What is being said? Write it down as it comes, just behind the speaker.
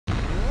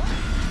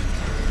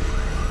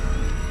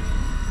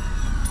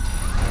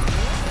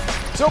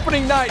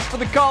opening night for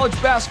the college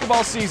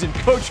basketball season.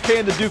 Coach K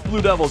and the Duke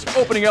Blue Devils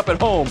opening up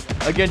at home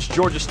against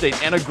Georgia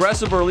State. And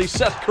aggressive early,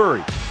 Seth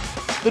Curry.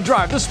 The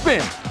drive, the spin,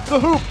 the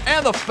hoop,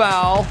 and the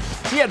foul.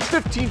 He had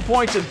 15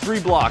 points and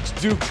 3 blocks.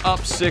 Duke up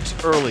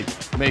 6 early.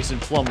 Mason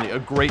Plumlee, a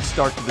great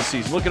start to the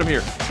season. Look at him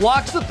here.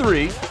 Blocks the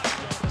 3,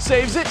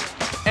 saves it,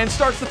 and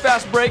starts the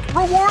fast break.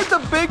 Reward the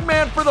big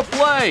man for the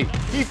play.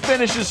 He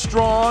finishes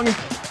strong.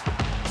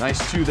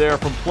 Nice 2 there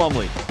from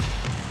Plumlee.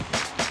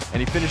 And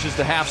he finishes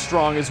the half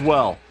strong as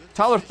well.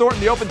 Tyler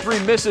Thornton, the open 3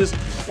 misses.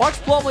 Watch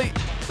Plumlee,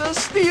 the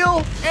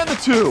steal and the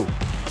 2.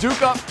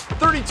 Duke up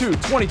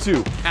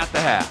 32-22 at the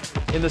half.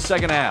 In the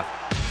second half,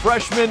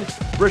 freshman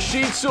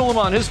Rashid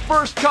Suleiman, his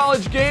first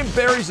college game,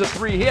 buries a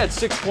 3. He had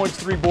 6 points,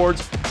 3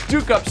 boards.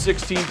 Duke up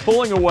 16,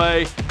 pulling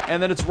away.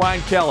 And then it's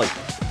Ryan Kelly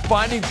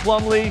finding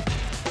Plumlee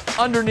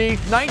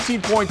underneath.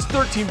 19 points,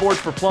 13 boards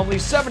for Plumlee.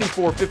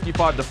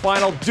 74-55 the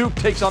final. Duke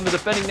takes on the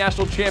defending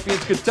national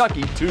champions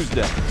Kentucky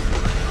Tuesday.